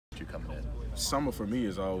Summer for me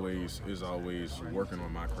is always working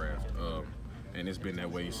on my craft, and it's been that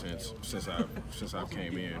way since I've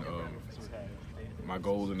came in. My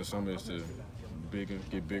goal in the summer is to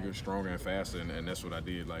get bigger, stronger, and faster, and that's what I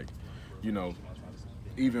did. Like, you know,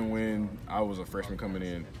 even when I was a freshman coming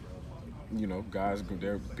in, you know,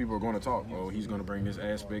 people are going to talk. Oh, he's going to bring this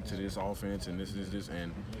aspect to this offense and this,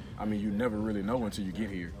 and I mean, you never really know until you get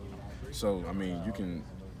here. So I mean,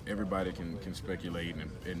 everybody can speculate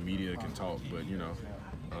and media can talk, but you know,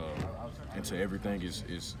 until everything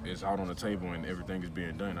is out on the table and everything is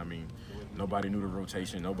being done. I mean, nobody knew the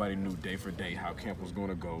rotation. Nobody knew day for day how camp was going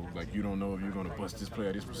to go. Like, you don't know if you're going to bust this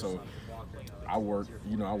player, this. So I work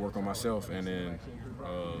on myself, and then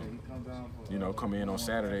you know, come in on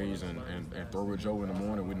Saturdays and throw with Joe in the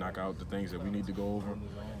morning. We knock out the things that we need to go over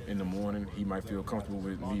in the morning. He might feel comfortable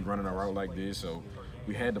with me running a route like this. So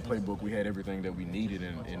we had the playbook. We had everything that we needed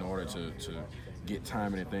in order to get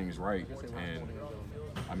timing and things right. And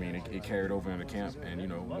I mean, it carried over into camp. And you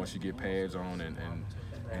know, once you get pads on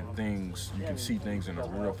and things, you can see things in a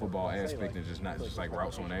real football aspect and not just like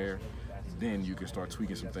routes on air, then you can start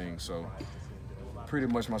tweaking some things. So pretty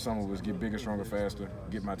much my summer was get bigger, stronger, faster,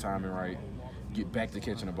 get my timing right, get back to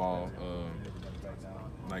catching the ball.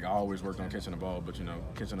 Like, I always worked on catching the ball, but you know,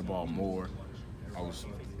 catching the ball more. I was,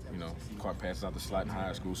 you know, caught passes out the slot in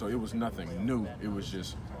high school, so it was nothing new. It was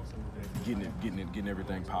just getting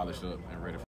everything polished up and ready for